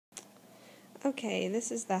Okay,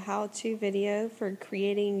 this is the how-to video for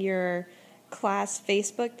creating your class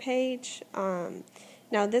Facebook page.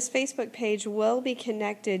 Now, this Facebook page will be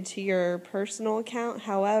connected to your personal account.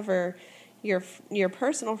 However, your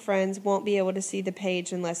personal friends won't be able to see the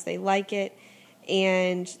page unless they like it,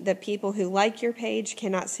 and the people who like your page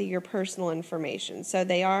cannot see your personal information. So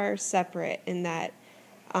they are separate in that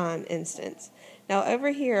instance. Now,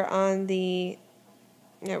 over here on the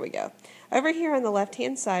there we go. Over here on the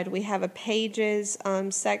left-hand side, we have a pages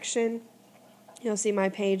section. You'll see my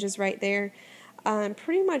pages right there.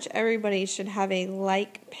 Pretty much everybody should have a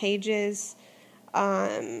like pages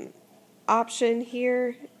option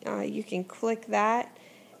here. You can click that,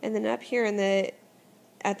 and then up here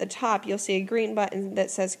at the top, you'll see a green button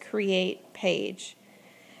that says Create Page.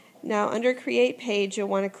 Now, under Create Page, you'll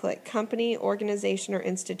want to click Company, Organization, or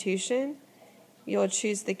Institution. You'll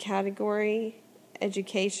choose the category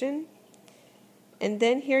Education, and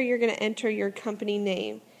then here you're going to enter your company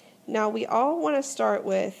name. Now, we all want to start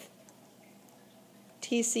with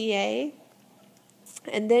TCA,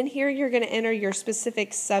 and then here you're going to enter your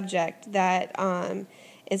specific subject that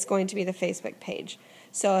is going to be the Facebook page.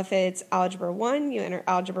 So if it's Algebra 1, you enter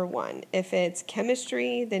Algebra 1. If it's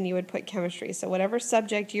Chemistry, then you would put Chemistry. So whatever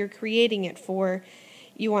subject you're creating it for,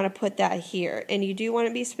 you want to put that here. And you do want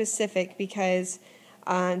to be specific because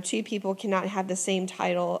two people cannot have the same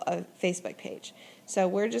title of Facebook page. So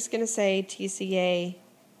we're just going to say TCA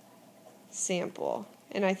sample,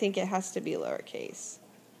 and I think it has to be lowercase.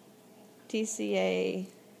 TCA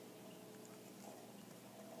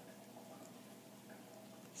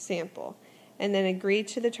sample, and then agree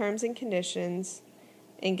to the terms and conditions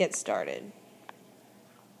and get started.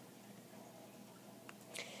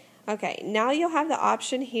 Okay, now you'll have the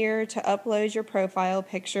option here to upload your profile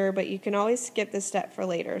picture, but you can always skip this step for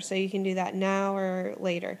later, so you can do that now or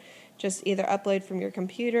later. Just either upload from your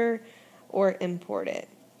computer or import it.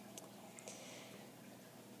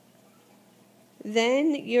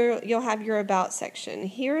 Then you'll have your About section.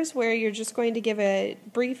 Here is where you're just going to give a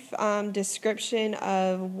brief description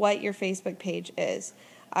of what your Facebook page is.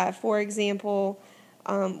 For example,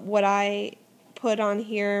 what I put on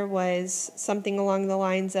here was something along the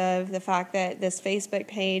lines of the fact that this Facebook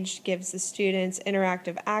page gives the students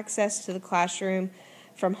interactive access to the classroom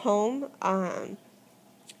from home.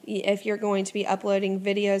 If you're going to be uploading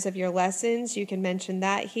videos of your lessons, you can mention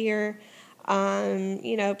that here.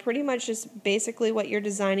 Pretty much just basically what you're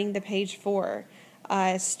designing the page for.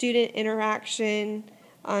 Student interaction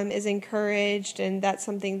is encouraged, and that's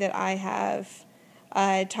something that I have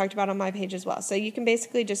talked about on my page as well. So you can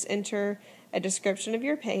basically just enter a description of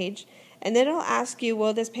your page, and then it'll ask you,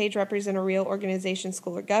 will this page represent a real organization,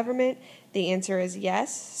 school, or government? The answer is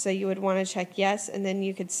yes, so you would want to check yes, and then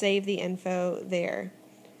you could save the info there.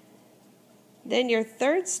 Then your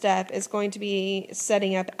third step is going to be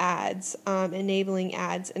setting up ads, enabling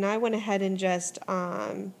ads, and I went ahead and just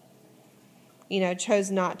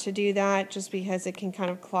chose not to do that just because it can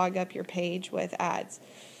kind of clog up your page with ads.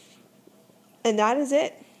 And that is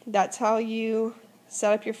it. That's how you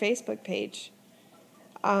set up your Facebook page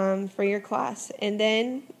for your class. And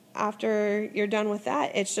then after you're done with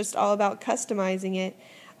that, it's just all about customizing it.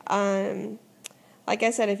 Like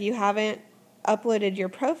I said, if you haven't uploaded your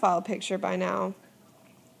profile picture by now,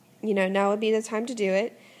 now would be the time to do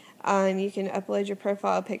it. You can upload your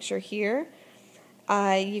profile picture here.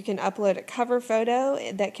 You can upload a cover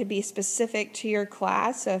photo that could be specific to your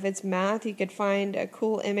class. So if it's math, you could find a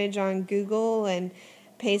cool image on Google and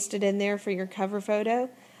paste it in there for your cover photo.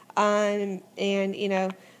 And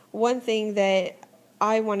one thing that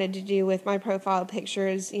I wanted to do with my profile picture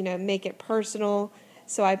is, make it personal.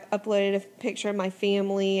 So I uploaded a picture of my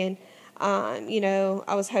family, and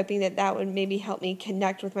I was hoping that would maybe help me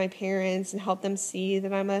connect with my parents and help them see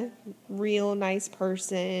that I'm a real nice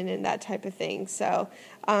person and that type of thing. So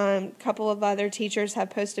a couple of other teachers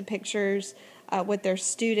have posted pictures with their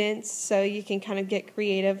students, so you can kind of get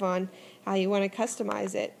creative on how you want to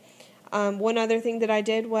customize it. One other thing that I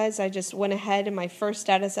did was I just went ahead, and my first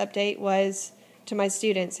status update was to my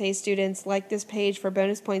students, hey students, like this page for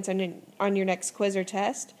bonus points on your next quiz or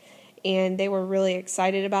test. And they were really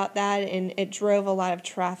excited about that, and it drove a lot of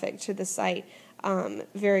traffic to the site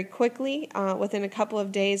very quickly. Within a couple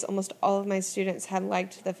of days, almost all of my students had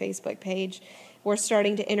liked the Facebook page. We're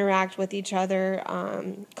starting to interact with each other,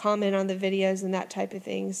 comment on the videos and that type of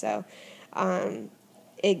thing. So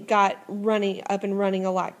it got up and running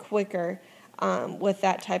a lot quicker with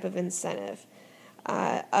that type of incentive.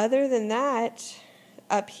 Other than that,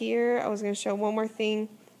 up here, I was going to show one more thing.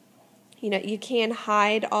 You can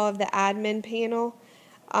hide all of the admin panel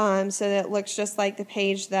so that it looks just like the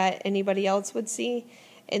page that anybody else would see.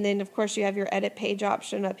 And then, of course, you have your edit page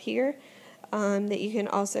option up here that you can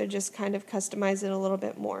also just kind of customize it a little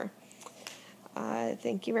bit more.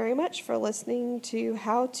 Thank you very much for listening to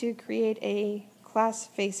how to create a class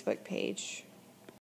Facebook page.